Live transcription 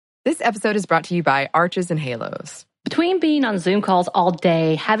This episode is brought to you by Arches and Halos. Between being on Zoom calls all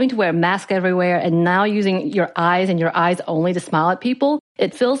day, having to wear a mask everywhere, and now using your eyes and your eyes only to smile at people,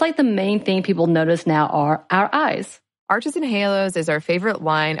 it feels like the main thing people notice now are our eyes. Arches and Halos is our favorite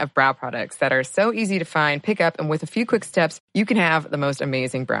line of brow products that are so easy to find, pick up, and with a few quick steps, you can have the most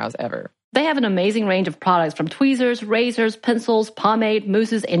amazing brows ever. They have an amazing range of products from tweezers, razors, pencils, pomade,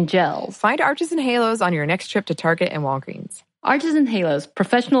 mousses, and gels. Find Arches and Halos on your next trip to Target and Walgreens. Arches and Halos,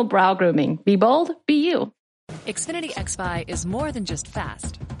 professional brow grooming. Be bold, be you. Xfinity XFi is more than just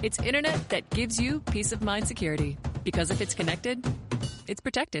fast. It's internet that gives you peace of mind security. Because if it's connected, it's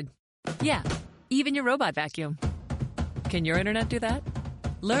protected. Yeah, even your robot vacuum. Can your internet do that?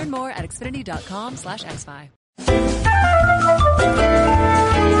 Learn more at xfinity.com/xfi.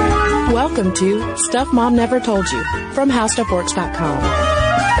 Welcome to Stuff Mom Never Told You from HowStuffWorks.com.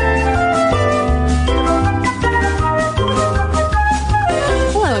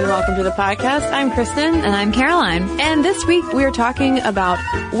 Welcome to the podcast. I'm Kristen. And I'm Caroline. And this week we are talking about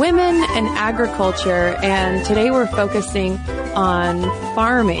women and agriculture. And today we're focusing on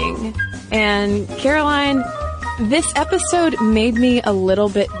farming. And Caroline, this episode made me a little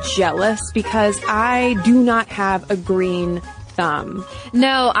bit jealous because I do not have a green thumb.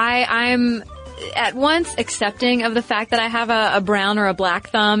 No, I'm at once accepting of the fact that I have a brown or a black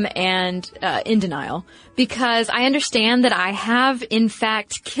thumb and in denial. Because I understand that I have, in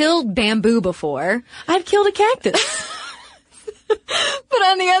fact, killed bamboo before. I've killed a cactus. But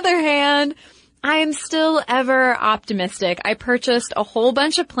on the other hand, I am still ever optimistic. I purchased a whole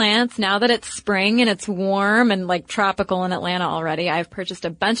bunch of plants now that it's spring and it's warm and like tropical in Atlanta already. I've purchased a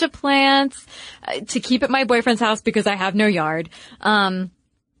bunch of plants to keep at my boyfriend's house because I have no yard. And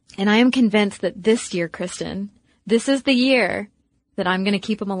I am convinced that this year, Kristen, this is the year that I'm going to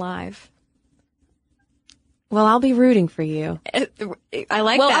keep them alive. Well, I'll be rooting for you. I like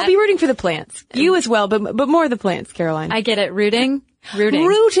that. Well, I'll be rooting for the plants. You as well, but more the plants, Caroline. I get it. Rooting.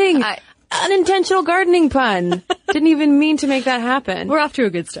 Unintentional gardening pun. Didn't even mean to make that happen. We're off to a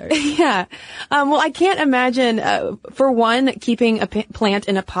good start. Yeah. Well, I can't imagine, for one, keeping a plant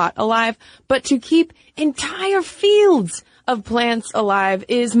in a pot alive, but to keep entire fields of plants alive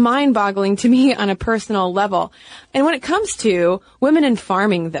is mind-boggling to me on a personal level. And when it comes to women in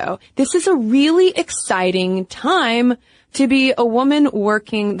farming, though, this is a really exciting time to be a woman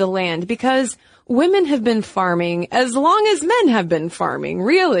working the land because women have been farming as long as men have been farming,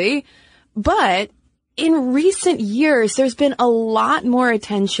 really. But in recent years, there's been a lot more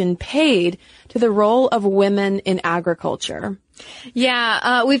attention paid to the role of women in agriculture.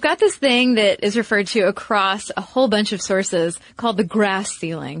 Yeah, we've got this thing that is referred to across a whole bunch of sources called the grass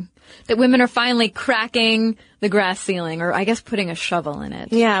ceiling. That women are finally cracking the grass ceiling, or I guess putting a shovel in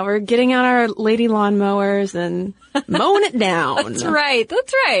it. Yeah, we're getting out our lady lawnmowers and mowing it down. That's right.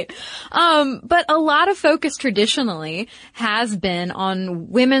 But a lot of focus traditionally has been on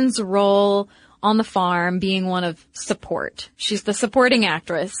women's role on the farm being one of support. She's the supporting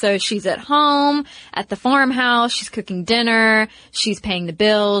actress. So she's at home, at the farmhouse, she's cooking dinner, she's paying the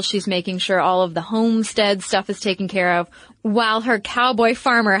bills, she's making sure all of the homestead stuff is taken care of, while her cowboy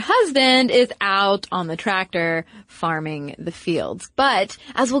farmer husband is out on the tractor farming the fields. But,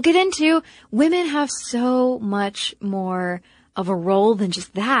 as we'll get into, women have so much more of a role than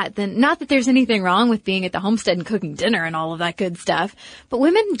just that. Then, not that there's anything wrong with being at the homestead and cooking dinner and all of that good stuff, but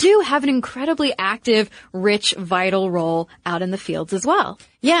women do have an incredibly active, rich, vital role out in the fields as well.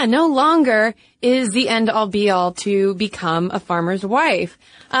 Yeah, no longer is the end-all be-all to become a farmer's wife.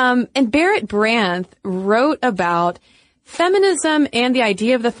 And Barrett Branth wrote about feminism and the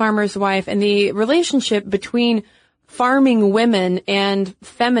idea of the farmer's wife and the relationship between farming women and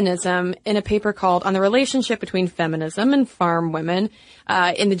feminism in a paper called On the Relationship Between Feminism and Farm Women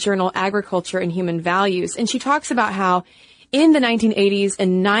in the journal Agriculture and Human Values. And she talks about how in the 1980s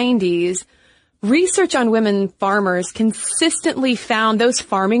and 90s, research on women farmers consistently found those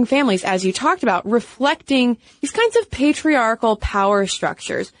farming families, as you talked about, reflecting these kinds of patriarchal power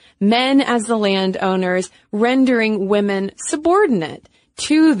structures, men as the landowners, rendering women subordinate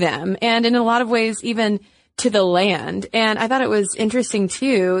to them, and in a lot of ways even to the land. And I thought it was interesting,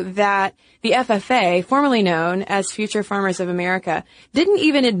 too, that the FFA, formerly known as Future Farmers of America, didn't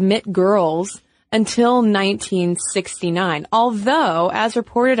even admit girls until 1969. Although, as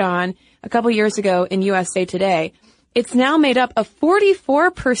reported on a couple years ago in USA Today, it's now made up of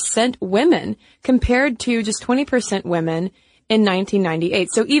 44% women compared to just 20% women in 1998.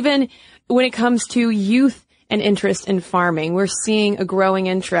 So even when it comes to youth an interest in farming. We're seeing a growing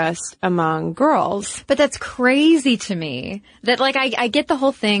interest among girls. But that's crazy to me. That, like, I get the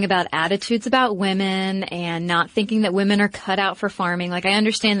whole thing about attitudes about women and not thinking that women are cut out for farming. Like, I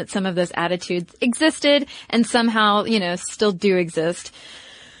understand that some of those attitudes existed and somehow, still do exist.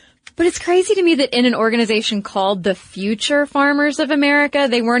 But it's crazy to me that in an organization called the Future Farmers of America,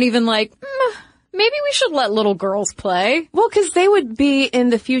 they weren't even like, maybe we should let little girls play. Well, because they would be in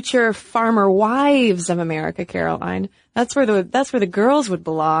the Future Farmer Wives of America, Caroline. That's where the girls would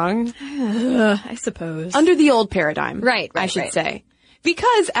belong. I suppose. Under the old paradigm. Right, I should say.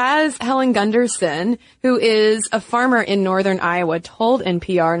 Because as Helen Gunderson, who is a farmer in northern Iowa, told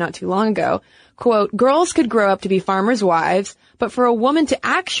NPR not too long ago, quote, girls could grow up to be farmers' wives, but for a woman to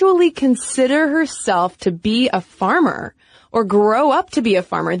actually consider herself to be a farmer or grow up to be a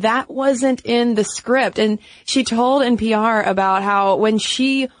farmer, that wasn't in the script. And she told NPR about how when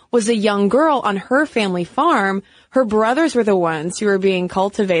she was a young girl on her family farm, her brothers were the ones who were being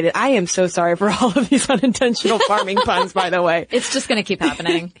cultivated. I am so sorry for all of these unintentional farming puns, by the way. It's just going to keep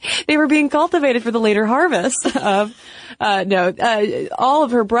happening. They were being cultivated for the later harvest of, all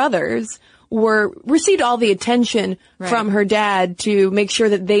of her brothers received all the attention from her dad to make sure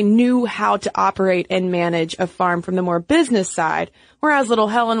that they knew how to operate and manage a farm from the more business side. Whereas little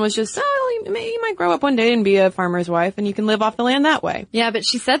Helen was just, you might grow up one day and be a farmer's wife and you can live off the land that way. Yeah, but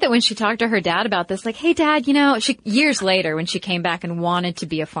she said that when she talked to her dad about this, like, hey dad, years later when she came back and wanted to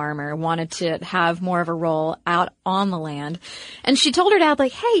be a farmer, wanted to have more of a role out on the land. And she told her dad,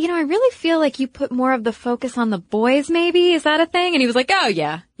 like, hey, I really feel like you put more of the focus on the boys maybe. Is that a thing? And he was like, oh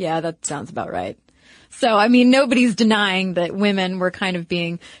yeah, that sounds about right. So, nobody's denying that women were kind of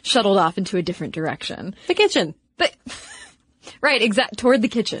being shuttled off into a different direction. The kitchen. Right, toward the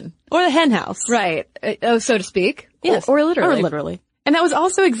kitchen. Or the hen house. Right. So to speak. Yes. Or literally. Or literally. And that was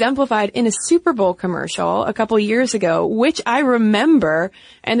also exemplified in a Super Bowl commercial a couple years ago, which I remember.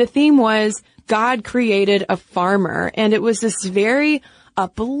 And the theme was God created a farmer. And it was this very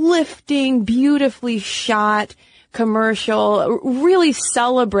uplifting, beautifully shot commercial, really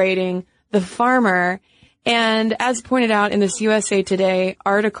celebrating the farmer. And as pointed out in this USA Today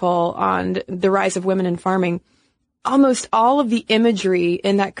article on the rise of women in farming, almost all of the imagery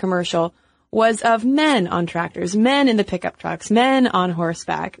in that commercial was of men on tractors, men in the pickup trucks, men on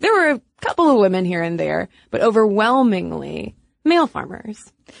horseback. There were a couple of women here and there, but overwhelmingly male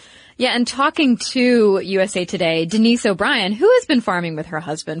farmers. Yeah, and talking to USA Today, Denise O'Brien, who has been farming with her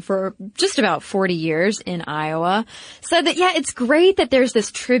husband for just about 40 years in Iowa, said that, it's great that there's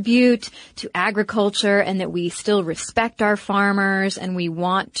this tribute to agriculture and that we still respect our farmers and we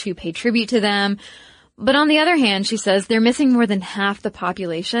want to pay tribute to them. But on the other hand, she says they're missing more than half the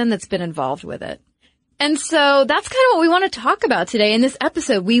population that's been involved with it. And so that's kind of what we want to talk about today in this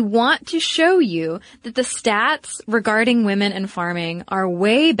episode. We want to show you that the stats regarding women in farming are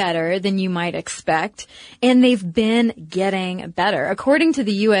way better than you might expect, and they've been getting better. According to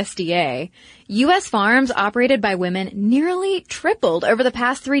the USDA, U.S. farms operated by women nearly tripled over the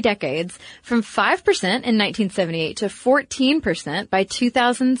past 3 decades, from 5% in 1978 to 14% by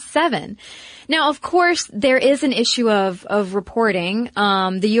 2007. Now, of course, there is an issue of reporting.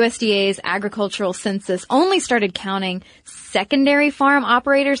 The USDA's agricultural census only started counting secondary farm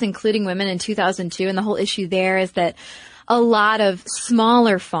operators, including women, in 2002. And the whole issue there is that a lot of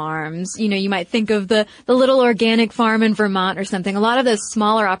smaller farms, you might think of the little organic farm in Vermont or something. A lot of those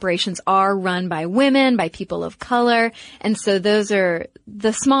smaller operations are run by women, by people of color. And so the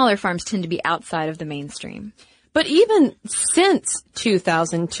smaller farms tend to be outside of the mainstream. But even since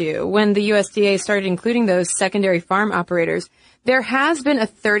 2002, when the USDA started including those secondary farm operators, there has been a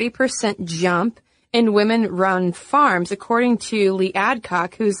 30% jump in women-run farms, according to Lee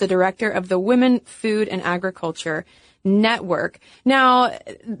Adcock, who's the director of the Women, Food, and Agriculture Network. Now,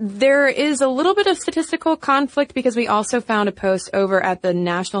 there is a little bit of statistical conflict because we also found a post over at the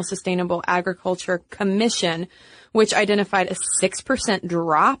National Sustainable Agriculture Commission, which identified a 6%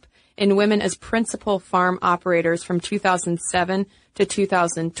 drop in women as principal farm operators from 2007 to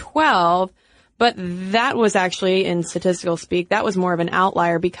 2012. But that was actually, in statistical speak, that was more of an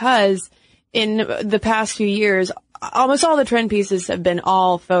outlier because in the past few years, almost all the trend pieces have been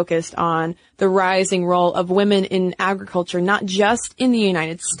all focused on the rising role of women in agriculture, not just in the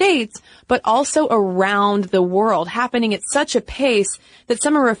United States, but also around the world, happening at such a pace that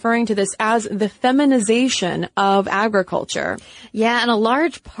some are referring to this as the feminization of agriculture. Yeah, and a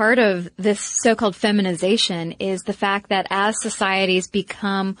large part of this so-called feminization is the fact that as societies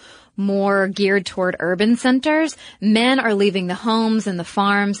become more geared toward urban centers, men are leaving the homes and the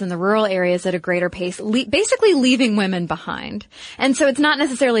farms and the rural areas at a greater pace, basically leaving women behind. And so it's not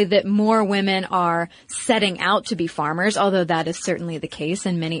necessarily that more women are setting out to be farmers, although that is certainly the case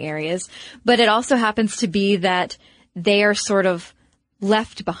in many areas, but it also happens to be that they are sort of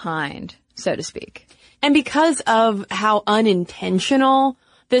left behind, so to speak. And because of how unintentional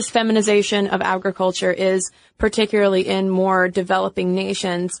this feminization of agriculture is, particularly in more developing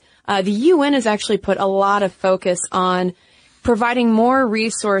nations, the UN has actually put a lot of focus on providing more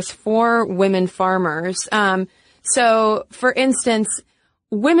resource for women farmers. So, for instance,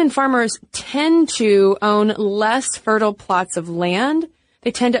 women farmers tend to own less fertile plots of land.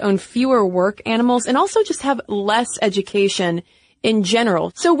 They tend to own fewer work animals and also just have less education in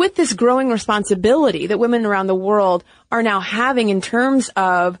general. So with this growing responsibility that women around the world are now having in terms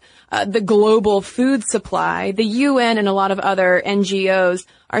of the global food supply, the UN and a lot of other NGOs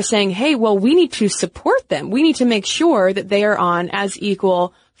are saying, hey, well, we need to support them. We need to make sure that they are on as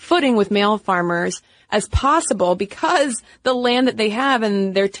equal footing with male farmers as possible, because the land that they have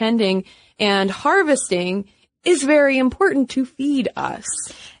and they're tending and harvesting is very important to feed us.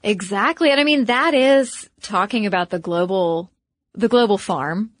 Exactly. And I mean, that is talking about the global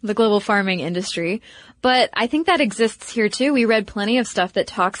farming industry. But I think that exists here too. We read plenty of stuff that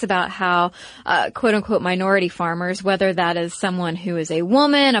talks about how, quote unquote, minority farmers, whether that is someone who is a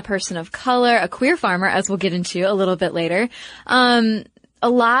woman, a person of color, a queer farmer, as we'll get into a little bit later, a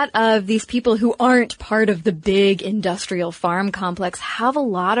lot of these people who aren't part of the big industrial farm complex have a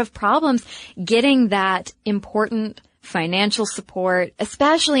lot of problems getting that important financial support,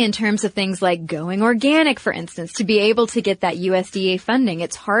 especially in terms of things like going organic, for instance, to be able to get that USDA funding.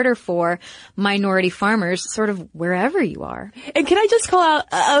 It's harder for minority farmers sort of wherever you are. And can I just call out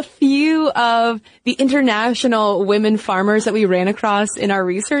a few of the international women farmers that we ran across in our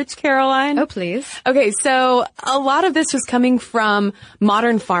research, Caroline? Oh, please. Okay, so a lot of this was coming from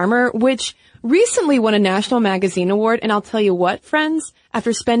Modern Farmer, which recently won a National Magazine Award. And I'll tell you what, friends,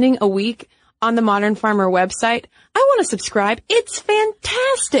 after spending a week on the Modern Farmer website, I want to subscribe. It's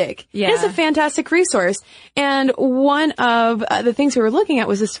fantastic. Yeah. It is a fantastic resource. And one of the things we were looking at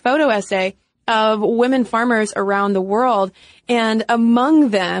was this photo essay of women farmers around the world. And among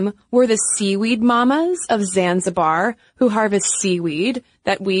them were the seaweed mamas of Zanzibar, who harvest seaweed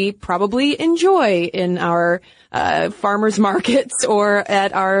that we probably enjoy in our farmers markets or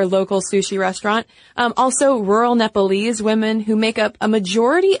at our local sushi restaurant. Also rural Nepalese women who make up a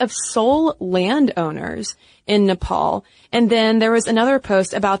majority of sole landowners in Nepal. And then there was another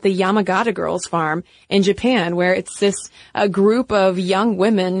post about the Yamagata Girls Farm in Japan, where it's this group of young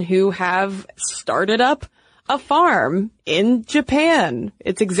women who have started up a farm in Japan.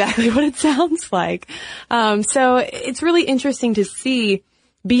 It's exactly what it sounds like. So it's really interesting to see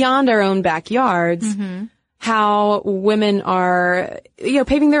beyond our own backyards how women are,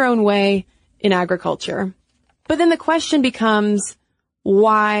 paving their own way in agriculture. But then the question becomes,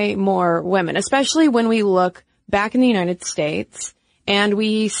 why more women? Especially when we look back in the United States and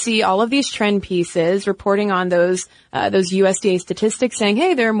we see all of these trend pieces reporting on those USDA statistics saying,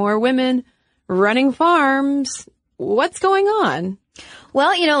 hey, there are more women running farms. What's going on?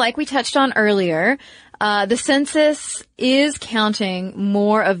 Well, like we touched on earlier, the census is counting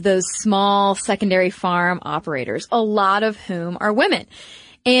more of those small secondary farm operators, a lot of whom are women.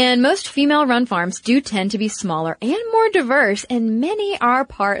 And most female-run farms do tend to be smaller and more diverse, and many are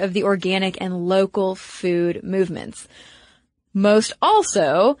part of the organic and local food movements. Most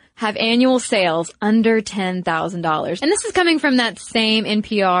also have annual sales under $10,000. And this is coming from that same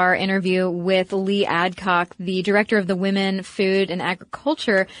NPR interview with Lee Adcock, the director of the Women, Food, and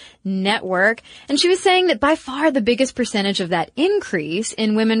Agriculture Network. And she was saying that by far the biggest percentage of that increase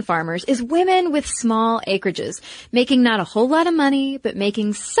in women farmers is women with small acreages, making not a whole lot of money, but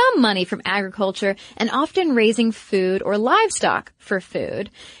making some money from agriculture and often raising food or livestock for food.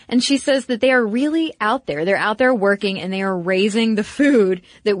 And she says that they are really out there. They're out there working and they are raising the food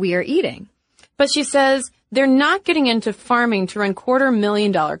that we are eating. But she says they're not getting into farming to run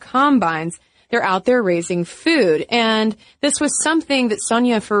 $250,000 combines. They're out there raising food. And this was something that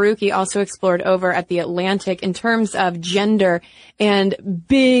Sonia Faruqi also explored over at The Atlantic in terms of gender and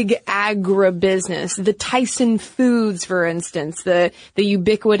big agribusiness. The Tyson Foods, for instance, the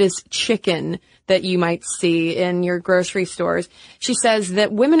ubiquitous chicken that you might see in your grocery stores. She says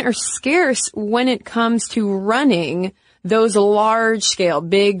that women are scarce when it comes to running those large-scale,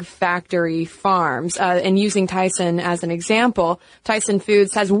 big factory farms. And using Tyson as an example, Tyson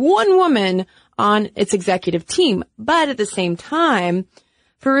Foods has one woman on its executive team. But at the same time,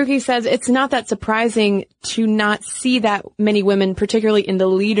 Farooqui says it's not that surprising to not see that many women, particularly in the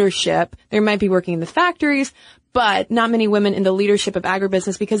leadership. They might be working in the factories, but not many women in the leadership of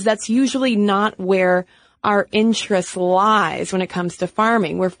agribusiness, because that's usually not where our interest lies when it comes to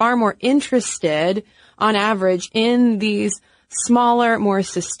farming. We're far more interested, on average, in these smaller, more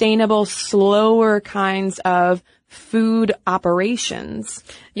sustainable, slower kinds of food operations.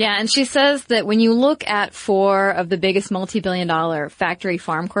 Yeah, and she says that when you look at 4 of the biggest multi-billion-dollar factory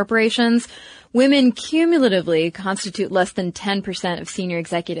farm corporations, women cumulatively constitute less than 10% of senior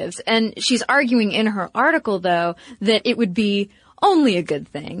executives. And she's arguing in her article, though, that it would be only a good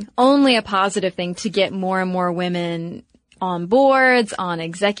thing, only a positive thing to get more and more women on boards, on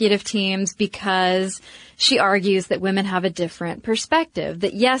executive teams, because she argues that women have a different perspective.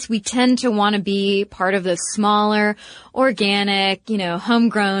 That yes, we tend to want to be part of those smaller, organic,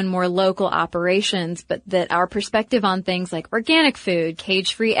 homegrown, more local operations, but that our perspective on things like organic food,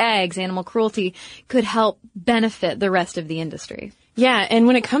 cage-free eggs, animal cruelty could help benefit the rest of the industry. Yeah, and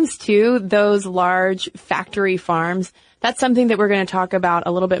when it comes to those large factory farms, that's something that we're going to talk about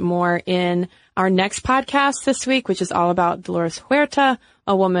a little bit more in our next podcast this week, which is all about Dolores Huerta,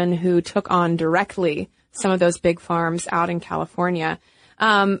 a woman who took on directly some of those big farms out in California.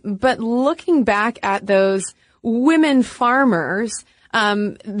 But looking back at those women farmers,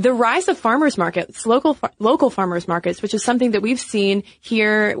 the rise of farmers markets, local farmers markets, which is something that we've seen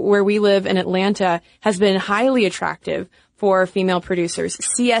here where we live in Atlanta, has been highly attractive for female producers.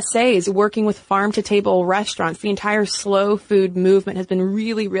 CSAs working with farm-to-table restaurants. The entire slow food movement has been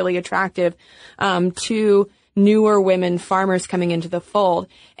really, really attractive to newer women farmers coming into the fold.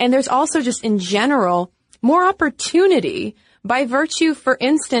 And there's also just in general more opportunity by virtue, for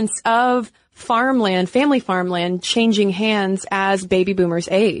instance, of farmland, family farmland changing hands as baby boomers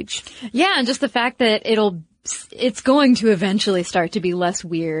age. Yeah, and just the fact that it's going to eventually start to be less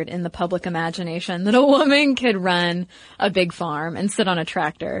weird in the public imagination that a woman could run a big farm and sit on a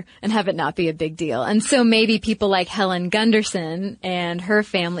tractor and have it not be a big deal. And so maybe people like Helen Gunderson and her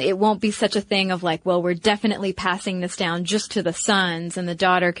family, it won't be such a thing of like, well, we're definitely passing this down just to the sons and the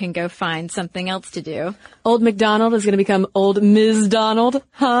daughter can go find something else to do. Old MacDonald is going to become Old Ms. Donald,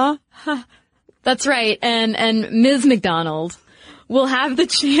 huh? That's right. And Ms. McDonald will have the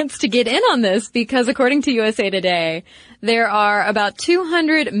chance to get in on this because according to USA Today, there are about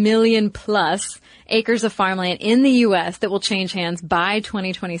 200 million plus acres of farmland in the U.S. that will change hands by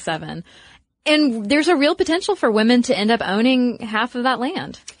 2027. And there's a real potential for women to end up owning half of that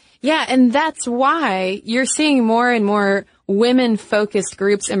land. Yeah, and that's why you're seeing more and more women-focused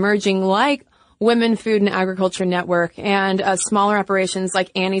groups emerging like Women Food and Agriculture Network and smaller operations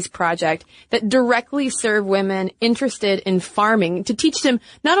like Annie's Project that directly serve women interested in farming to teach them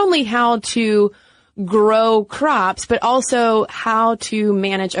not only how to grow crops, but also how to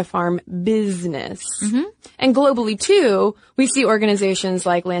manage a farm business. Mm-hmm. And globally, too, we see organizations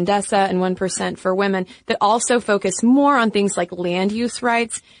like Landesa and 1% for Women that also focus more on things like land use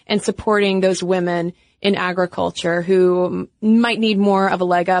rights and supporting those women in agriculture who might need more of a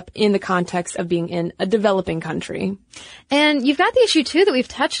leg up in the context of being in a developing country. And you've got the issue, too, that we've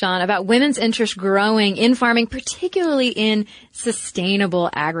touched on about women's interest growing in farming, particularly in sustainable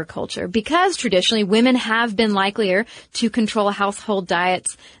agriculture, because traditionally women have been likelier to control household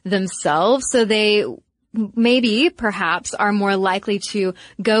diets themselves, so they maybe, perhaps, are more likely to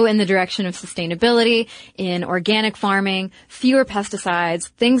go in the direction of sustainability in organic farming, fewer pesticides,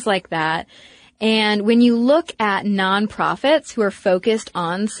 things like that. And when you look at nonprofits who are focused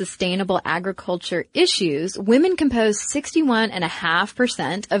on sustainable agriculture issues, women compose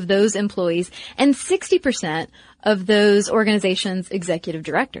 61.5% of those employees and 60% of those organizations' executive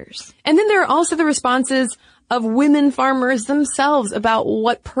directors. And then there are also the responses of women farmers themselves about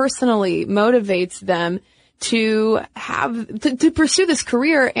what personally motivates them to pursue this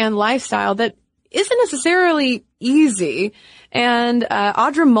career and lifestyle that isn't necessarily easy. And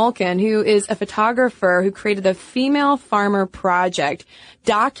Audra Mulkin, who is a photographer who created the Female Farmer Project,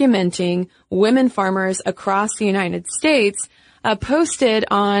 documenting women farmers across the United States, posted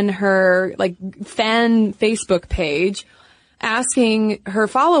on her fan Facebook page asking her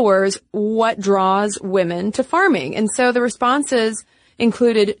followers what draws women to farming. And so the responses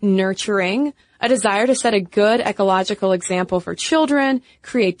included nurturing, a desire to set a good ecological example for children,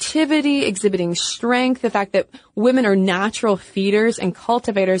 creativity, exhibiting strength, the fact that women are natural feeders and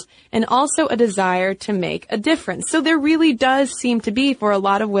cultivators, and also a desire to make a difference. So there really does seem to be, for a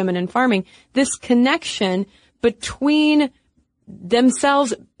lot of women in farming, this connection between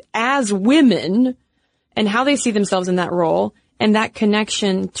themselves as women and how they see themselves in that role, and that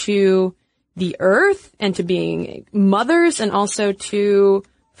connection to the earth and to being mothers and also to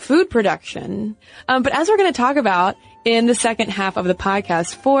food production. But as we're going to talk about in the second half of the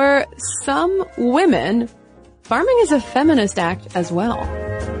podcast, for some women, farming is a feminist act as well.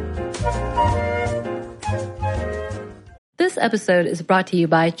 This episode is brought to you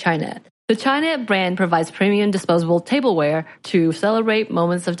by Chinet. The Chinet brand provides premium disposable tableware to celebrate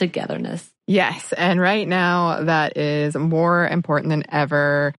moments of togetherness. Yes, and right now that is more important than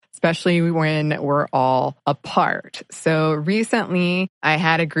ever, especially when we're all apart. So recently I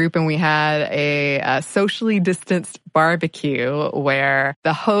had a group and we had a socially distanced barbecue where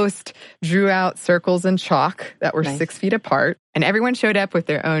the host drew out circles and chalk that were 6 feet apart. And everyone showed up with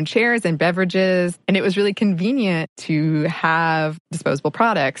their own chairs and beverages. And it was really convenient to have disposable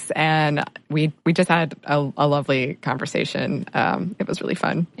products. And we just had a lovely conversation. It was really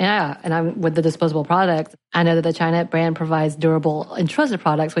fun. Yeah. And with the disposable products, I know that the Chinet brand provides durable and trusted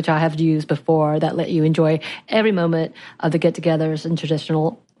products, which I have used before, that let you enjoy every moment of the get-togethers and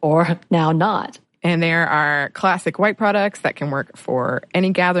traditional or now not. And there are classic white products that can work for any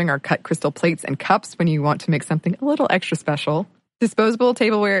gathering, or cut crystal plates and cups when you want to make something a little extra special. Disposable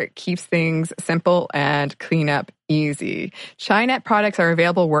tableware keeps things simple and cleanup easy. Chinet products are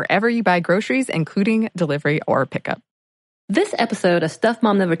available wherever you buy groceries, including delivery or pickup. This episode of Stuff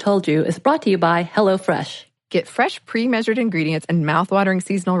Mom Never Told You is brought to you by HelloFresh. Get fresh, pre-measured ingredients and mouth-watering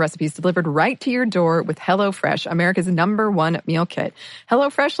seasonal recipes delivered right to your door with HelloFresh, America's #1 meal kit.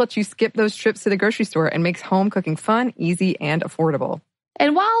 HelloFresh lets you skip those trips to the grocery store and makes home cooking fun, easy, and affordable.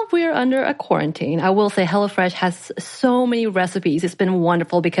 And while we're under a quarantine, I will say HelloFresh has so many recipes. It's been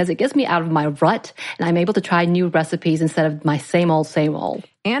wonderful because it gets me out of my rut and I'm able to try new recipes instead of my same old.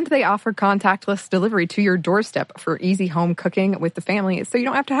 And they offer contactless delivery to your doorstep for easy home cooking with the family, so you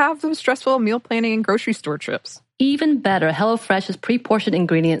don't have to have those stressful meal planning and grocery store trips. Even better, HelloFresh's pre-portioned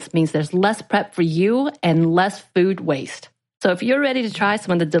ingredients means there's less prep for you and less food waste. So if you're ready to try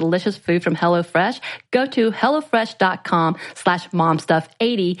some of the delicious food from HelloFresh, go to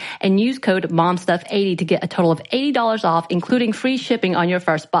HelloFresh.com/momstuff80 and use code MOMSTUFF80 to get a total of $80 off, including free shipping on your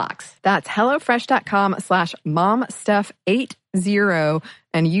first box. That's HelloFresh.com/momstuff80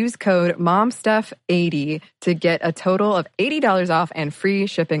 and use code MOMSTUFF80 to get a total of $80 off and free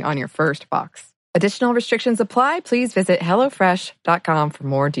shipping on your first box. Additional restrictions apply. Please visit HelloFresh.com for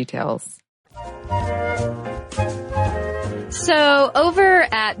more details. So over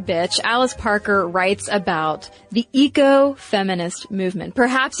at Bitch, Alice Parker writes about the eco-feminist movement.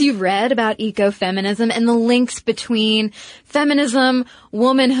 Perhaps you've read about ecofeminism and the links between feminism,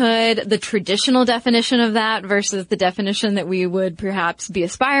 womanhood, the traditional definition of that versus the definition that we would perhaps be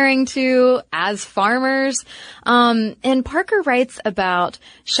aspiring to as farmers. And Parker writes about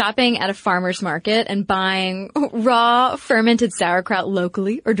shopping at a farmer's market and buying raw fermented sauerkraut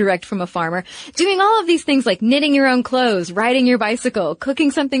locally or direct from a farmer, doing all of these things like knitting your own clothes, riding your bicycle,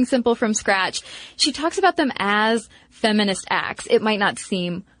 cooking something simple from scratch. She talks about them as feminist acts. It might not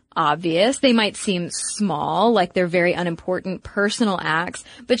seem obvious. They might seem small, like they're very unimportant personal acts,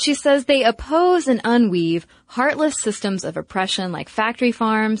 but she says they oppose and unweave heartless systems of oppression like factory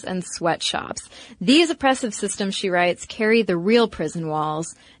farms and sweatshops. These oppressive systems, she writes, carry the real prison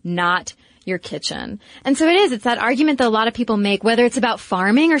walls, not your kitchen. And so it's that argument that a lot of people make, whether it's about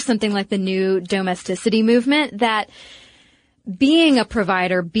farming or something like the new domesticity movement, that being a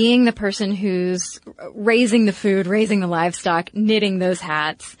provider, being the person who's raising the food, raising the livestock, knitting those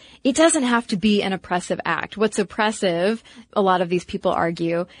hats, it doesn't have to be an oppressive act. What's oppressive, a lot of these people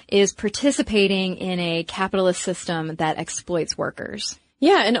argue, is participating in a capitalist system that exploits workers.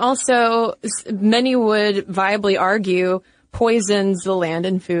 Yeah, and also many would viably argue poisons the land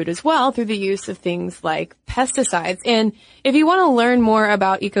and food as well through the use of things like pesticides. And if you want to learn more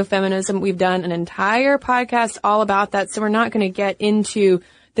about ecofeminism, we've done an entire podcast all about that, so we're not going to get into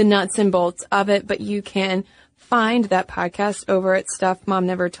the nuts and bolts of it, but you can find that podcast over at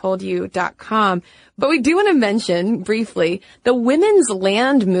stuffmomnevertoldyou.com. But we do want to mention briefly the women's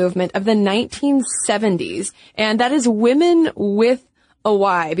land movement of the 1970s, and that is women with a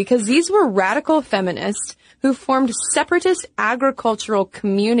Y, because these were radical feminists who formed separatist agricultural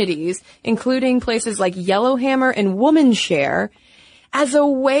communities, including places like Yellowhammer and Womanshare, as a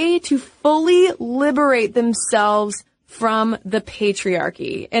way to fully liberate themselves from the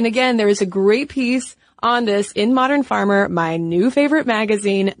patriarchy. And again, there is a great piece on this in Modern Farmer, my new favorite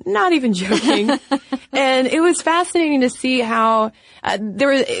magazine, not even joking. And it was fascinating to see how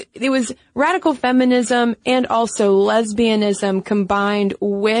it was radical feminism and also lesbianism combined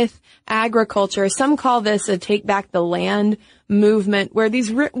with agriculture. Some call this a take back the land movement, where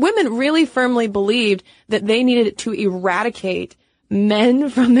these women really firmly believed that they needed to eradicate men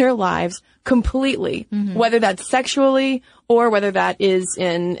from their lives completely, whether that's sexually or whether that is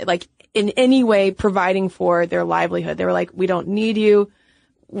in any way providing for their livelihood. They were like, we don't need you.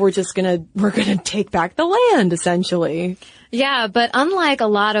 We're gonna take back the land, essentially. Yeah, but unlike a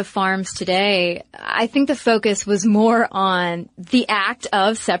lot of farms today, I think the focus was more on the act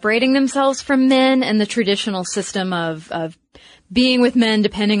of separating themselves from men and the traditional system of being with men,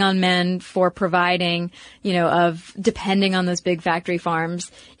 depending on men for providing, of depending on those big factory farms.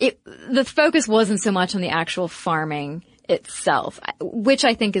 The focus wasn't so much on the actual farming itself, which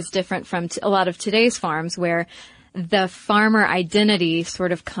I think is different from a lot of today's farms where the farmer identity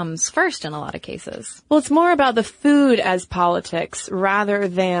sort of comes first in a lot of cases. Well, it's more about the food as politics rather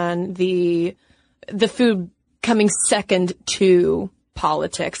than the food coming second to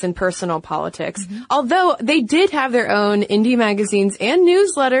politics and personal politics. Although they did have their own indie magazines and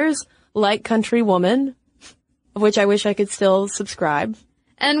newsletters like Country Woman, of which I wish I could still subscribe.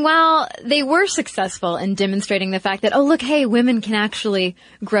 And while they were successful in demonstrating the fact that, oh, look, hey, women can actually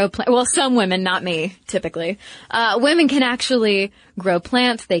grow plants. Well, some women, not me, typically. Women can actually grow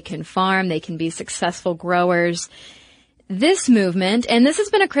plants. They can farm. They can be successful growers. This movement, and this has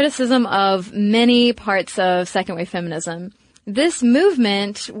been a criticism of many parts of second wave feminism, this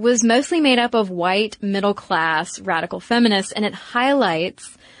movement was mostly made up of white, middle-class, radical feminists, and it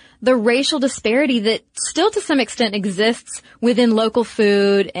highlights the racial disparity that still to some extent exists within local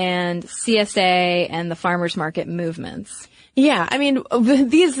food and CSA and the farmers market movements. Yeah, I mean, a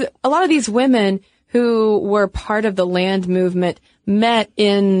lot of these women who were part of the land movement met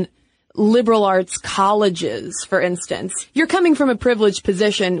in liberal arts colleges, for instance. You're coming from a privileged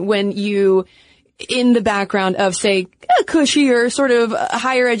position when you, in the background of, say, a cushier sort of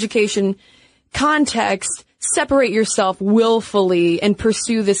higher education context, separate yourself willfully and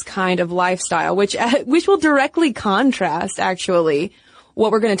pursue this kind of lifestyle, which will directly contrast, actually,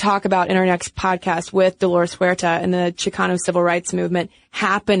 what we're going to talk about in our next podcast with Dolores Huerta and the Chicano civil rights movement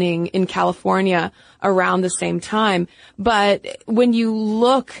happening in California around the same time. But when you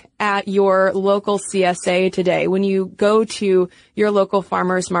look at your local CSA today, when you go to your local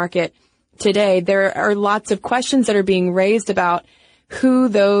farmers market today, there are lots of questions that are being raised about who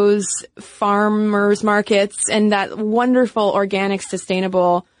those farmers markets and that wonderful organic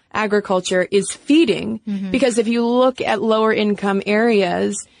sustainable agriculture is feeding. Because if you look at lower income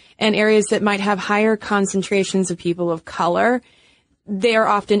areas and areas that might have higher concentrations of people of color, they are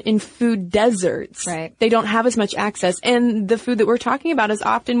often in food deserts. Right. They don't have as much access. And the food that we're talking about is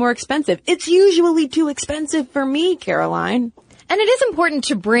often more expensive. It's usually too expensive for me, Caroline. And it is important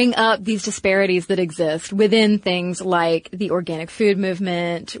to bring up these disparities that exist within things like the organic food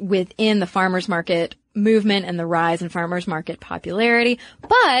movement, within the farmers market movement and the rise in farmers market popularity.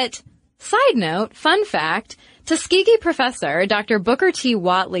 But, side note, fun fact, Tuskegee professor Dr. Booker T.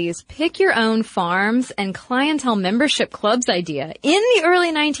 Watley's Pick Your Own Farms and Clientele Membership Clubs idea in the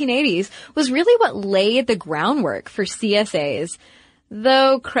early 1980s was really what laid the groundwork for CSAs,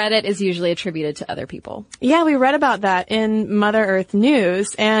 though credit is usually attributed to other people. Yeah, we read about that in Mother Earth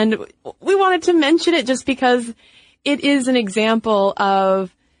News, and we wanted to mention it just because it is an example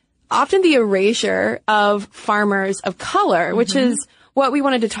of often the erasure of farmers of color, which is what we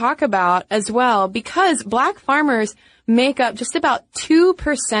wanted to talk about as well, because black farmers make up just about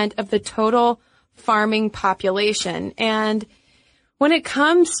 2% of the total farming population. And when it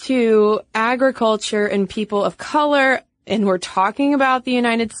comes to agriculture and people of color, and we're talking about the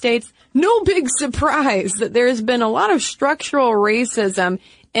United States, no big surprise that there's been a lot of structural racism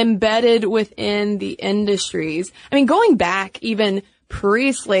embedded within the industries. I mean, going back even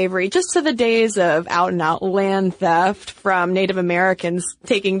pre-slavery, just to the days of out-and-out land theft from Native Americans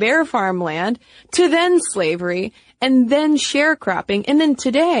taking their farmland, to then slavery, and then sharecropping, and then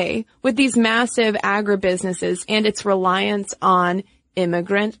today with these massive agribusinesses and its reliance on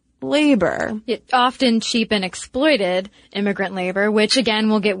immigrant labor. It often cheap and exploited immigrant labor, which again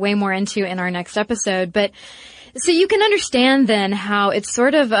we'll get way more into in our next episode. But so you can understand then how it's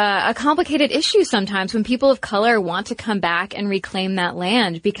sort of a complicated issue sometimes when people of color want to come back and reclaim that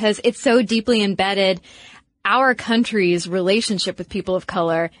land because it's so deeply embedded. Our country's relationship with people of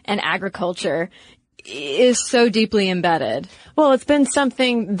color and agriculture is so deeply embedded. Well, it's been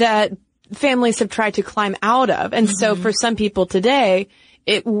something that families have tried to climb out of. And so for some people today,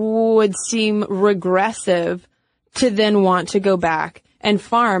 it would seem regressive to then want to go back and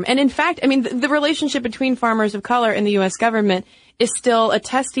farm. And in fact, I mean, the relationship between farmers of color and the U.S. government is still a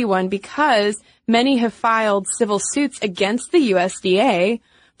testy one because many have filed civil suits against the USDA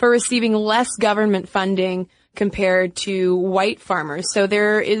for receiving less government funding compared to white farmers. So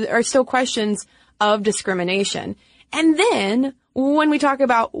there are still questions of discrimination. And then when we talk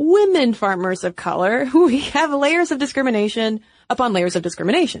about women farmers of color, we have layers of discrimination upon layers of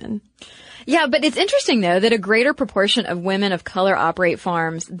discrimination. Yeah, but it's interesting, though, that a greater proportion of women of color operate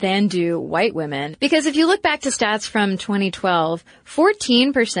farms than do white women. Because if you look back to stats from 2012,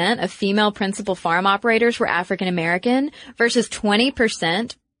 14% of female principal farm operators were African American versus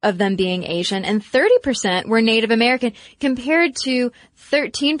 20% of them being Asian, and 30% were Native American, compared to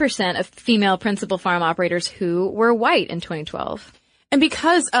 13% of female principal farm operators who were white in 2012. And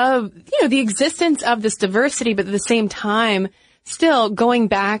because of, the existence of this diversity, but at the same time, still going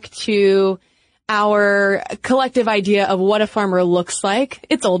back to our collective idea of what a farmer looks like,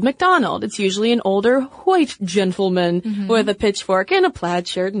 it's Old MacDonald. It's usually an older white gentleman with a pitchfork and a plaid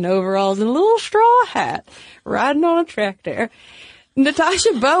shirt and overalls and a little straw hat riding on a tractor.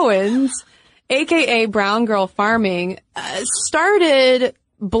 Natasha Bowens, aka Brown Girl Farming, started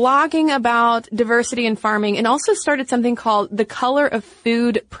blogging about diversity in farming and also started something called the Color of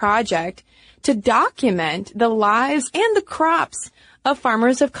Food Project to document the lives and the crops of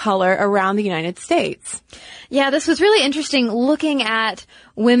farmers of color around the United States. Yeah, this was really interesting, looking at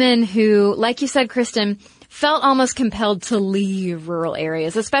women who, like you said, Kristen, felt almost compelled to leave rural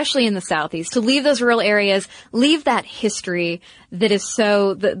areas, especially in the Southeast, to leave those rural areas, leave that history that is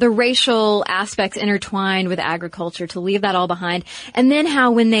so, the racial aspects intertwined with agriculture, to leave that all behind. And then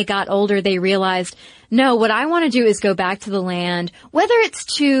how when they got older, they realized, no, what I want to do is go back to the land, whether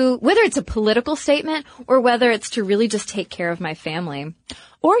it's a political statement or whether it's to really just take care of my family.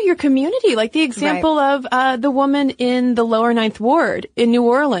 Or your community, like the example of the woman in the lower Ninth Ward in New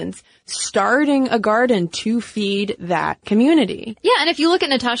Orleans, starting a garden to feed that community. Yeah, and if you look at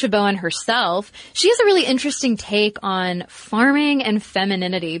Natasha Bowen herself, she has a really interesting take on farming and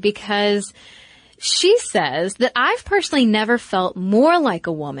femininity, because she says that I've personally never felt more like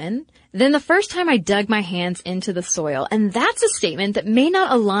a woman than the first time I dug my hands into the soil. And that's a statement that may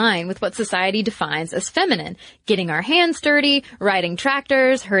not align with what society defines as feminine. Getting our hands dirty, riding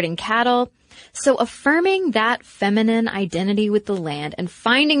tractors, herding cattle. So affirming that feminine identity with the land and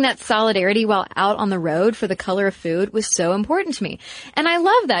finding that solidarity while out on the road for the color of food was so important to me. And I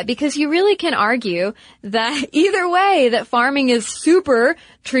love that, because you really can argue that either way, that farming is super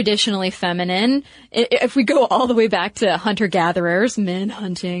traditionally feminine. If we go all the way back to hunter-gatherers, men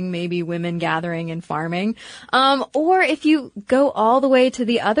hunting, maybe women gathering and farming, or if you go all the way to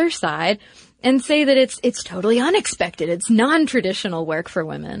the other side and say that it's totally unexpected, it's non-traditional work for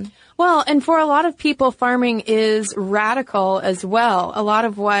women. Well, and for a lot of people, farming is radical as well. A lot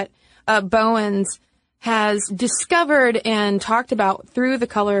of what Bowens has discovered and talked about through the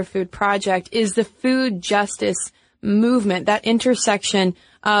Color of Food Project is the food justice movement, that intersection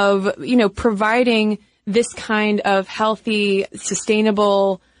of, providing this kind of healthy,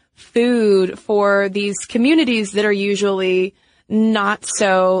 sustainable food for these communities that are usually not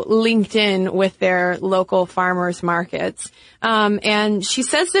so linked in with their local farmers markets. And she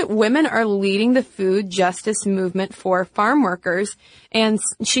says that women are leading the food justice movement for farm workers. And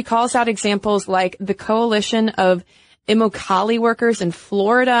she calls out examples like the Coalition of Immokalee Workers in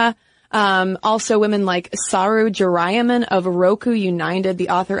Florida. Also women like Saru Jarayaman of Roku United, the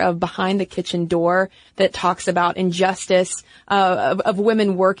author of Behind the Kitchen Door, that talks about injustice of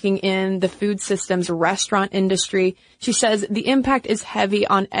women working in the food systems restaurant industry. She says the impact is heavy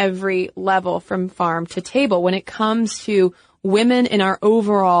on every level from farm to table when it comes to women in our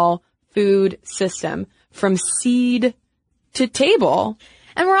overall food system, from seed to table.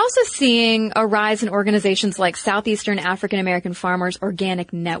 And we're also seeing a rise in organizations like Southeastern African American Farmers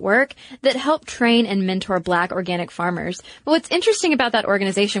Organic Network that help train and mentor Black organic farmers. But what's interesting about that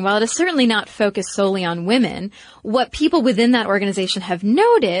organization, while it is certainly not focused solely on women, what people within that organization have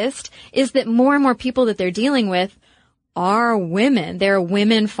noticed is that more and more people that they're dealing with are women. They're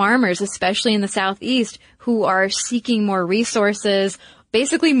women farmers, especially in the Southeast, who are seeking more resources,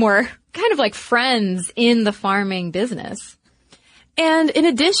 basically more kind of like friends in the farming business. And in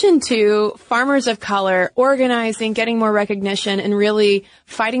addition to farmers of color organizing, getting more recognition, and really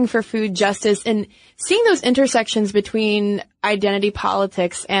fighting for food justice, and seeing those intersections between identity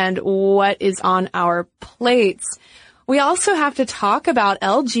politics and what is on our plates, we also have to talk about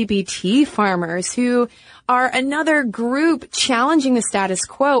LGBT farmers, who are another group challenging the status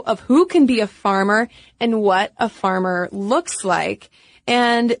quo of who can be a farmer and what a farmer looks like.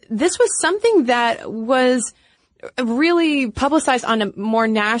 And this was something that was really publicized on a more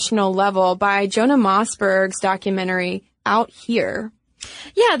national level by Jonah Mossberg's documentary Out Here.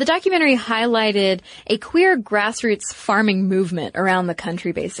 Yeah, the documentary highlighted a queer grassroots farming movement around the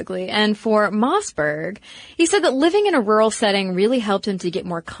country, basically. And for Mossberg, he said that living in a rural setting really helped him to get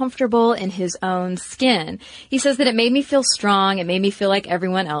more comfortable in his own skin. He says that it made me feel strong. It made me feel like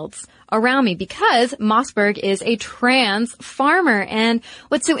everyone else around me, because Mossberg is a trans farmer. And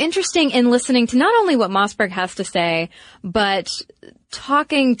what's so interesting in listening to not only what Mossberg has to say, but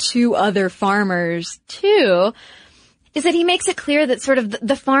talking to other farmers too, is that he makes it clear that sort of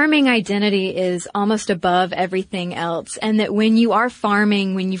the farming identity is almost above everything else, and that when you are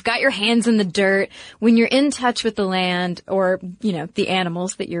farming, when you've got your hands in the dirt, when you're in touch with the land or, you know, the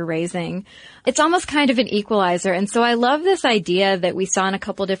animals that you're raising, it's almost kind of an equalizer. And so I love this idea that we saw in a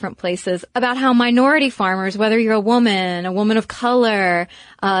couple different places about how minority farmers, whether you're a woman of color,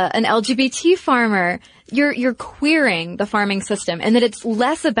 an LGBT farmer, you're queering the farming system, and that it's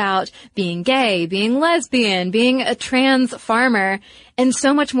less about being gay, being lesbian, being a trans farmer, and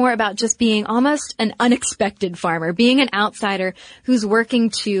so much more about just being almost an unexpected farmer, being an outsider who's working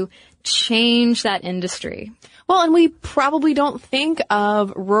to change that industry. Well, and we probably don't think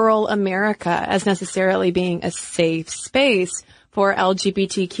of rural America as necessarily being a safe space for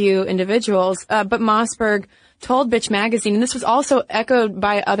LGBTQ individuals. But Mossberg told Bitch Magazine, and this was also echoed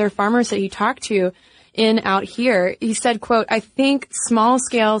by other farmers that he talked to out here. He said, quote, "I think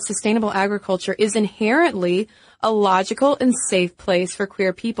small-scale sustainable agriculture is inherently a logical and safe place for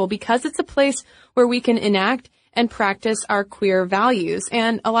queer people because it's a place where we can enact and practice our queer values."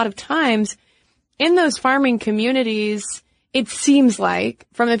 And a lot of times in those farming communities, it seems like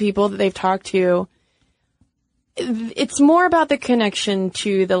from the people that they've talked to, it's more about the connection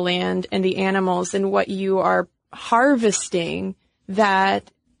to the land and the animals and what you are harvesting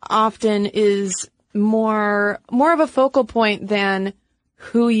that often is more of a focal point than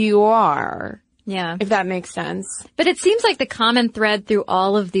who you are. Yeah. If that makes sense. But it seems like the common thread through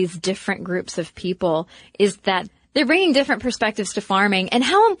all of these different groups of people is that they're bringing different perspectives to farming, and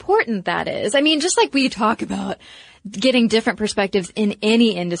how important that is. I mean, just like we talk about getting different perspectives in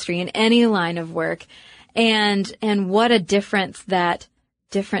any industry, in any line of work, and what a difference that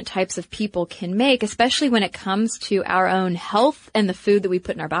different types of people can make, especially when it comes to our own health and the food that we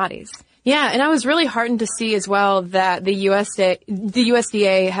put in our bodies. Yeah, and I was really heartened to see as well that the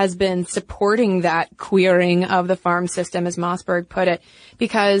USDA has been supporting that queering of the farm system, as Mossberg put it,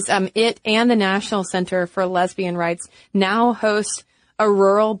 because it and the National Center for Lesbian Rights now host a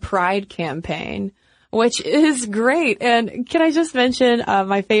rural pride campaign, which is great. And can I just mention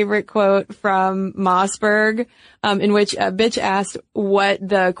my favorite quote from Mossberg, in which Bitch asked what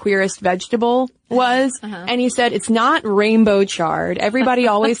the queerest vegetable was, and he said, "It's not rainbow chard." Everybody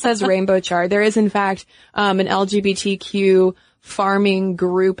always says rainbow chard. There is, in fact, an LGBTQ farming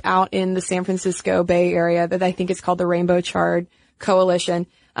group out in the San Francisco Bay Area that I think is called the Rainbow Chard Coalition.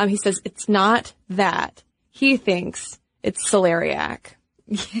 He says it's not that. He thinks it's celeriac.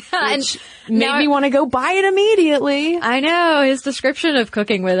 Yeah, which made me want to go buy it immediately. I know. His description of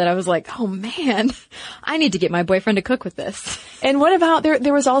cooking with it, I was like, oh man, I need to get my boyfriend to cook with this. And what about,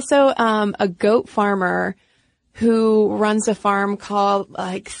 there was also a goat farmer who runs a farm called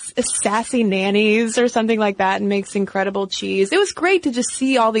like Sassy Nannies or something like that and makes incredible cheese. It was great to just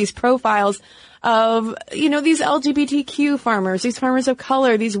see all these profiles of, you know, these LGBTQ farmers, these farmers of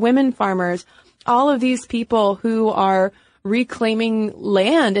color, these women farmers, all of these people who are reclaiming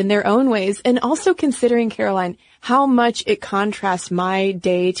land in their own ways, and also considering, Caroline, how much it contrasts my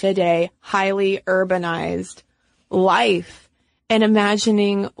day-to-day, highly urbanized life, and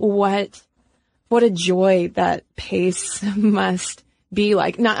imagining what a joy that pace must be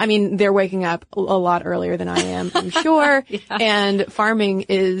like. They're waking up a lot earlier than I am, I'm sure, yeah. And farming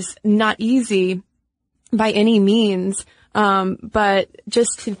is not easy by any means, but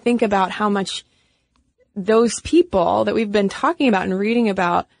just to think about how much those people that we've been talking about and reading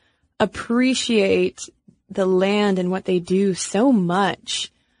about appreciate the land and what they do so much.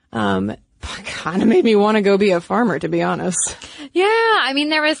 Kind of made me want to go be a farmer, to be honest. Yeah, I mean,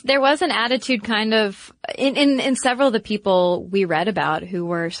 there was an attitude kind of in several of the people we read about who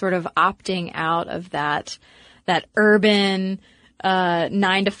were sort of opting out of that urban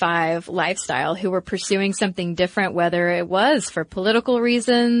 9-to-5 lifestyle, who were pursuing something different, whether it was for political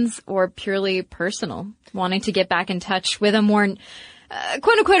reasons or purely personal, wanting to get back in touch with a more,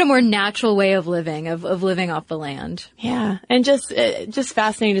 quote unquote, a more natural way of living, of living off the land. Yeah. And just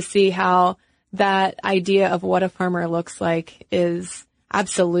fascinating to see how that idea of what a farmer looks like is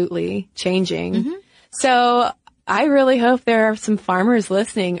absolutely changing. Mm-hmm. So I really hope there are some farmers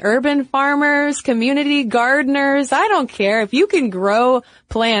listening. Urban farmers, community gardeners. I don't care. If you can grow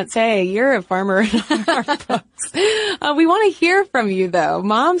plants, hey, you're a farmer in our books. We want to hear from you, though.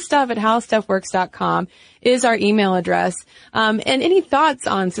 momstuff@howstuffworks.com is our email address. And any thoughts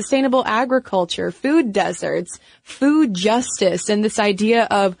on sustainable agriculture, food deserts, food justice, and this idea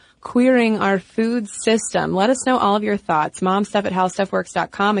of queering our food system. Let us know all of your thoughts.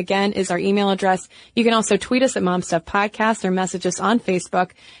 momstuff@howstuffworks.com, again, is our email address. You can also tweet us at Momstuff Podcast or message us on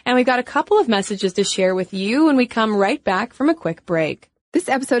Facebook. And we've got a couple of messages to share with you when we come right back from a quick break. This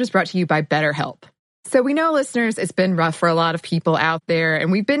episode is brought to you by BetterHelp. So we know, listeners, it's been rough for a lot of people out there,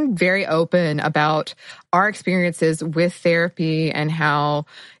 and we've been very open about our experiences with therapy and how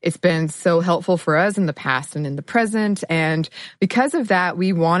it's been so helpful for us in the past and in the present. And because of that,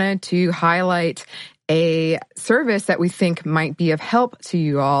 we wanted to highlight a service that we think might be of help to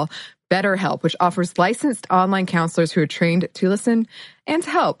you all, BetterHelp, which offers licensed online counselors who are trained to listen and to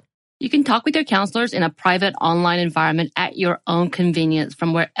help. You can talk with your counselors in a private online environment at your own convenience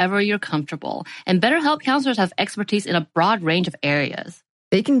from wherever you're comfortable. And BetterHelp counselors have expertise in a broad range of areas.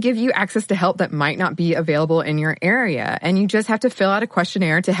 They can give you access to help that might not be available in your area. And you just have to fill out a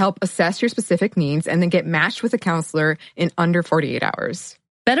questionnaire to help assess your specific needs and then get matched with a counselor in under 48 hours.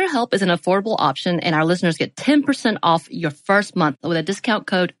 BetterHelp is an affordable option, and our listeners get 10% off your first month with a discount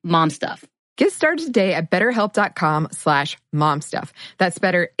code MOMSTUFF. Get started today at betterhelp.com/momstuff. That's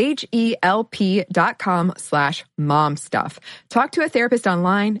better, HELP.com/momstuff. Talk to a therapist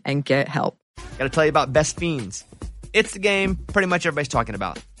online and get help. Got to tell you about Best Fiends. It's the game pretty much everybody's talking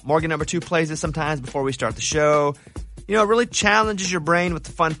about. Morgan number 2 plays this sometimes before we start the show. You know, it really challenges your brain with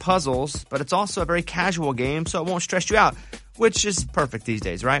the fun puzzles, but it's also a very casual game, so it won't stress you out, which is perfect these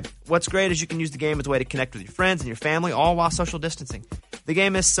days, right? What's great is you can use the game as a way to connect with your friends and your family, all while social distancing. The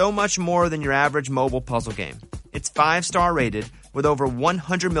game is so much more than your average mobile puzzle game. It's 5-star rated with over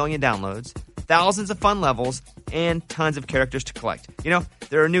 100 million downloads, thousands of fun levels, and tons of characters to collect. You know,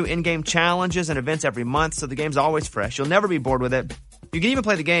 there are new in-game challenges and events every month, so the game's always fresh. You'll never be bored with it. You can even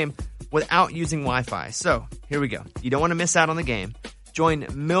play the game without using Wi-Fi. So, here we go. You don't want to miss out on the game. Join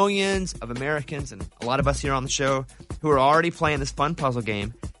millions of Americans and a lot of us here on the show who are already playing this fun puzzle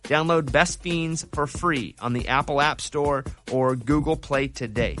game. Download Best Fiends for free on the Apple App Store or Google Play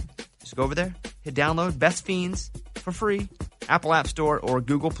today. Just go over there, hit download Best Fiends for free, Apple App Store or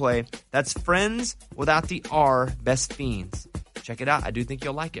Google Play. That's Friends without the R, Best Fiends. Check it out. I do think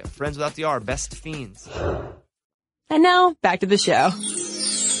you'll like it. Friends without the R, Best Fiends. And now, back to the show.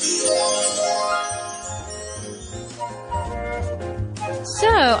 So,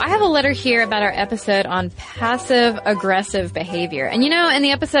 I have a letter here about our episode on passive-aggressive behavior. And you know, in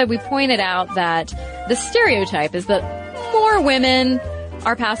the episode we pointed out that the stereotype is that more women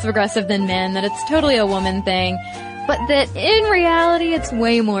are passive-aggressive than men, that it's totally a woman thing, but that in reality it's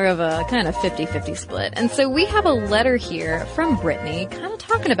way more of a kind of 50-50 split. And so we have a letter here from Brittany kind of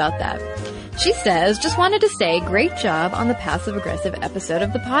talking about that. She says, just wanted to say, great job on the passive-aggressive episode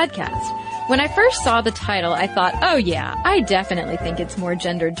of the podcast. When I first saw the title, I thought, oh yeah, I definitely think it's more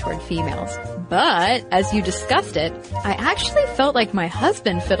gendered toward females. But, as you discussed it, I actually felt like my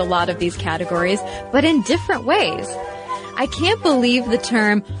husband fit a lot of these categories, but in different ways. I can't believe the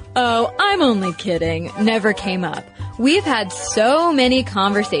term, oh, I'm only kidding, never came up. We've had so many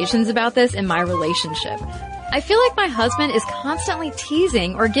conversations about this in my relationship. I feel like my husband is constantly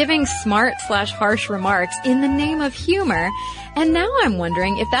teasing or giving smart/harsh remarks in the name of humor, and now I'm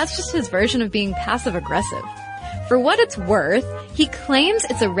wondering if that's just his version of being passive-aggressive. For what it's worth, he claims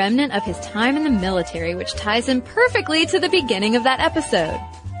it's a remnant of his time in the military, which ties in perfectly to the beginning of that episode.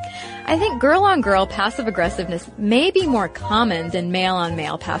 I think girl-on-girl passive-aggressiveness may be more common than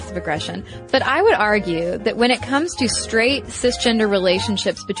male-on-male passive-aggression, but I would argue that when it comes to straight, cisgender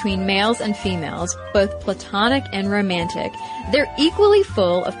relationships between males and females, both platonic and romantic, they're equally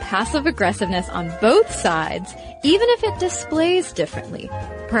full of passive-aggressiveness on both sides, even if it displays differently.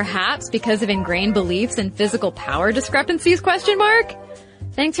 Perhaps because of ingrained beliefs and physical power discrepancies, ? Thanks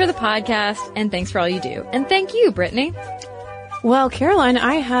for the podcast, and thanks for all you do. And thank you, Brittany. Well, Caroline,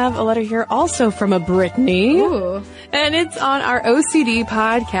 I have a letter here also from a Brittany. Ooh. And it's on our OCD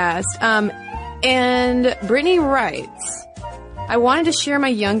podcast. And Brittany writes, I wanted to share my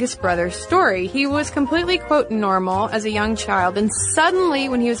youngest brother's story. He was completely, quote, normal as a young child. And suddenly,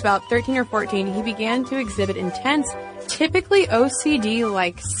 when he was about 13 or 14, he began to exhibit intense, typically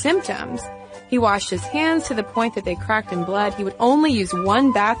OCD-like symptoms. He washed his hands to the point that they cracked and bled. He would only use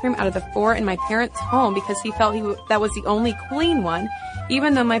one bathroom out of the 4 in my parents' home because he felt that was the only clean one,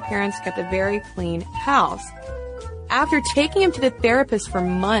 even though my parents kept a very clean house. After taking him to the therapist for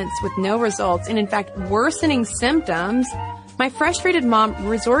months with no results and in fact worsening symptoms, my frustrated mom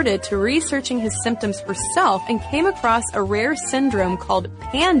resorted to researching his symptoms herself and came across a rare syndrome called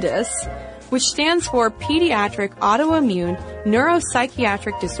PANDAS, which stands for Pediatric Autoimmune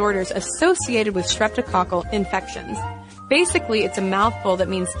Neuropsychiatric Disorders Associated with Streptococcal Infections. Basically, it's a mouthful that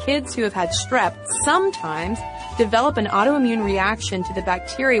means kids who have had strep sometimes develop an autoimmune reaction to the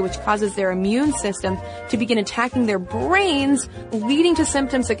bacteria, which causes their immune system to begin attacking their brains, leading to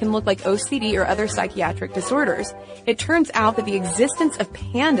symptoms that can look like OCD or other psychiatric disorders. It turns out that the existence of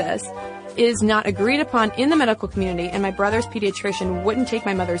PANDAS is not agreed upon in the medical community, and my brother's pediatrician wouldn't take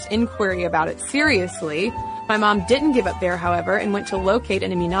my mother's inquiry about it seriously. My mom didn't give up there, however, and went to locate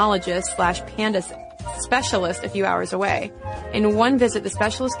an immunologist/PANDAS specialist a few hours away. In one visit, the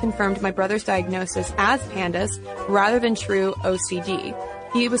specialist confirmed my brother's diagnosis as PANDAS rather than true OCD.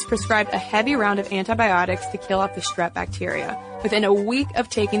 He was prescribed a heavy round of antibiotics to kill off the strep bacteria. Within a week of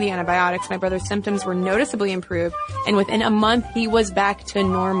taking the antibiotics, my brother's symptoms were noticeably improved, and within a month, he was back to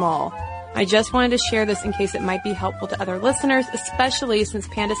normal. I just wanted to share this in case it might be helpful to other listeners, especially since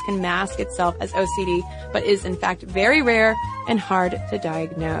PANDAS can mask itself as OCD, but is in fact very rare and hard to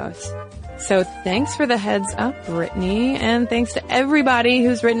diagnose. So thanks for the heads up, Brittany, and thanks to everybody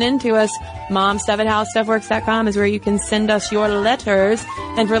who's written into us. Mom7howstuffworks.com is where you can send us your letters,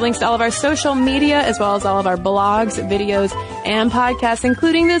 and for links to all of our social media, as well as all of our blogs, videos, and podcasts,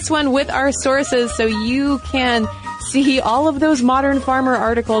 including this one with our sources, so you can see all of those Modern Farmer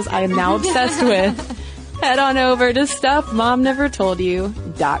articles I am now obsessed with. Head on over to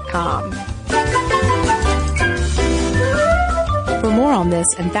StuffMomNeverToldYou.com. For more on this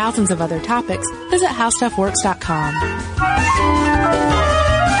and thousands of other topics, visit HowStuffWorks.com.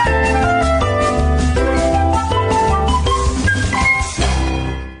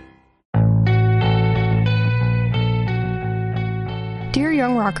 Dear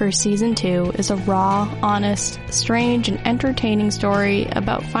Young Rocker Season 2 is a raw, honest, strange, and entertaining story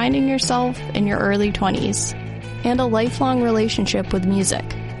about finding yourself in your early 20s and a lifelong relationship with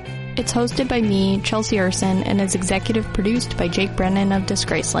music. It's hosted by me, Chelsea Urson, and is executive produced by Jake Brennan of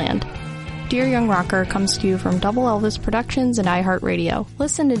Disgraceland. Dear Young Rocker comes to you from Double Elvis Productions and iHeartRadio.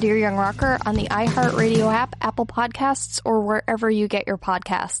 Listen to Dear Young Rocker on the iHeartRadio app, Apple Podcasts, or wherever you get your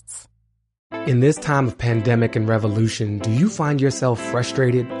podcasts. In this time of pandemic and revolution, do you find yourself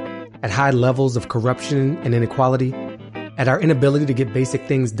frustrated at high levels of corruption and inequality, at our inability to get basic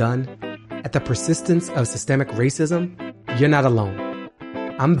things done, at the persistence of systemic racism? You're not alone.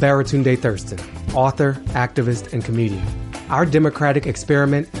 I'm Baratunde Thurston, author, activist, and comedian. Our democratic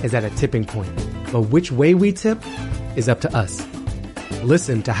experiment is at a tipping point, but which way we tip is up to us.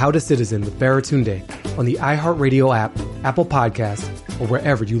 Listen to How to Citizen with Baratunde on the iHeartRadio app, Apple Podcasts, or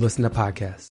wherever you listen to podcasts.